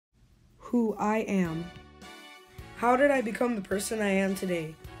who I am. How did I become the person I am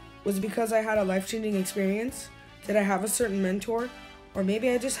today? Was it because I had a life-changing experience? Did I have a certain mentor? Or maybe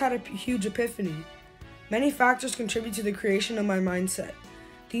I just had a huge epiphany? Many factors contribute to the creation of my mindset.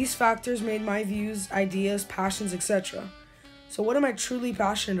 These factors made my views, ideas, passions, etc. So what am I truly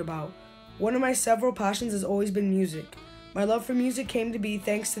passionate about? One of my several passions has always been music. My love for music came to be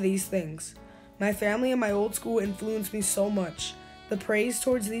thanks to these things. My family and my old school influenced me so much. The praise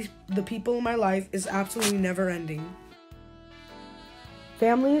towards the people in my life is absolutely never ending.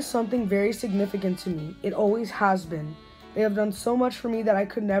 Family is something very significant to me. It always has been. They have done so much for me that I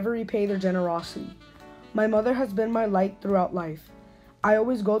could never repay their generosity. My mother has been my light throughout life. I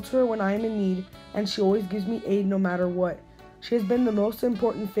always go to her when I am in need, and she always gives me aid no matter what. She has been the most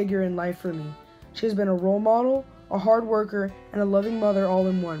important figure in life for me. She has been a role model, a hard worker, and a loving mother all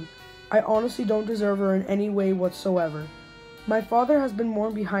in one. I honestly don't deserve her in any way whatsoever. My father has been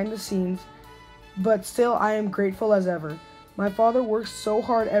more behind the scenes, but still I am grateful as ever. My father works so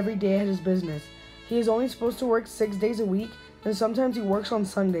hard every day at his business. He is only supposed to work 6 days a week, and sometimes he works on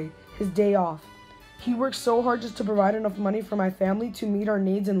Sunday, his day off. He works so hard just to provide enough money for my family to meet our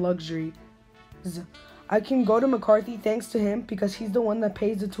needs and luxuries. I can go to McCarthy thanks to him because he's the one that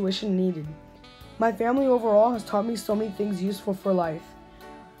pays the tuition needed. My family overall has taught me so many things useful for life.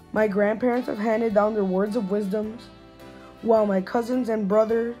 My grandparents have handed down their words of wisdom, while my cousins and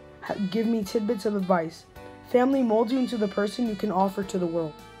brother give me tidbits of advice. Family molds you into the person you can offer to the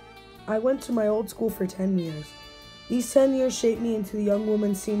world. I went to my old school for 10 years. These 10 years shaped me into the young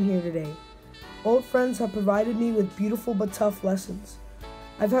woman seen here today. Old friends have provided me with beautiful but tough lessons.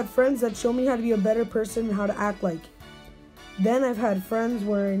 I've had friends that show me how to be a better person and how to act like it. Then I've had friends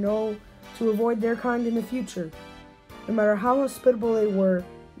where I know to avoid their kind in the future. No matter how hospitable they were,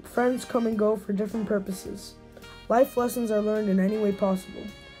 friends come and go for different purposes. Life lessons are learned in any way possible.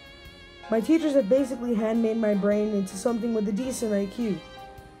 My teachers have basically handmade my brain into something with a decent IQ.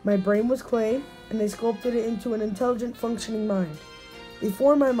 My brain was clay, and they sculpted it into an intelligent, functioning mind. They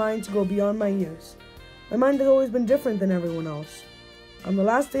formed my mind to go beyond my years. My mind has always been different than everyone else. On the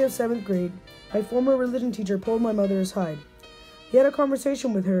last day of 7th grade, my former religion teacher pulled my mother aside. He had a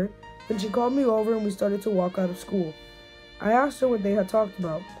conversation with her, then she called me over and we started to walk out of school. I asked her what they had talked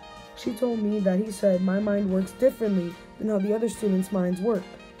about. She told me that he said my mind works differently than how the other students' minds work.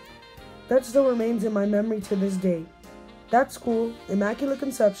 That still remains in my memory to this day. That school, Immaculate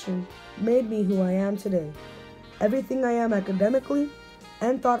Conception, made me who I am today. Everything I am academically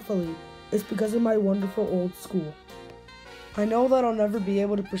and thoughtfully is because of my wonderful old school. I know that I'll never be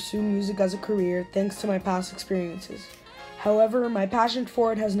able to pursue music as a career thanks to my past experiences. However, my passion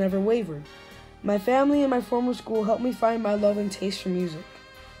for it has never wavered. My family and my former school helped me find my love and taste for music.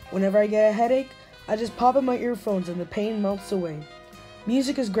 Whenever I get a headache, I just pop in my earphones and the pain melts away.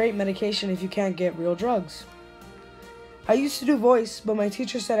 Music is great medication if you can't get real drugs. I used to do voice, but my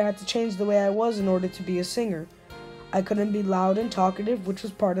teacher said I had to change the way I was in order to be a singer. I couldn't be loud and talkative, which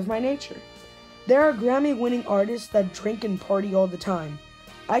was part of my nature. There are Grammy-winning artists that drink and party all the time.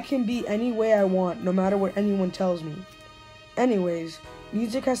 I can be any way I want, no matter what anyone tells me. Anyways,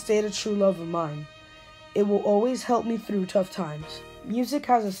 music has stayed a true love of mine. It will always help me through tough times. Music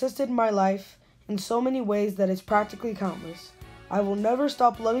has assisted my life in so many ways that it's practically countless. I will never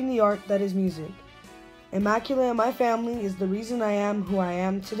stop loving the art that is music. Immaculate and my family is the reason I am who I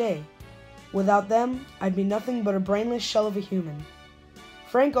am today. Without them, I'd be nothing but a brainless shell of a human.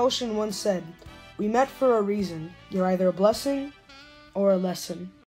 Frank Ocean once said, "We met for a reason. You're either a blessing or a lesson."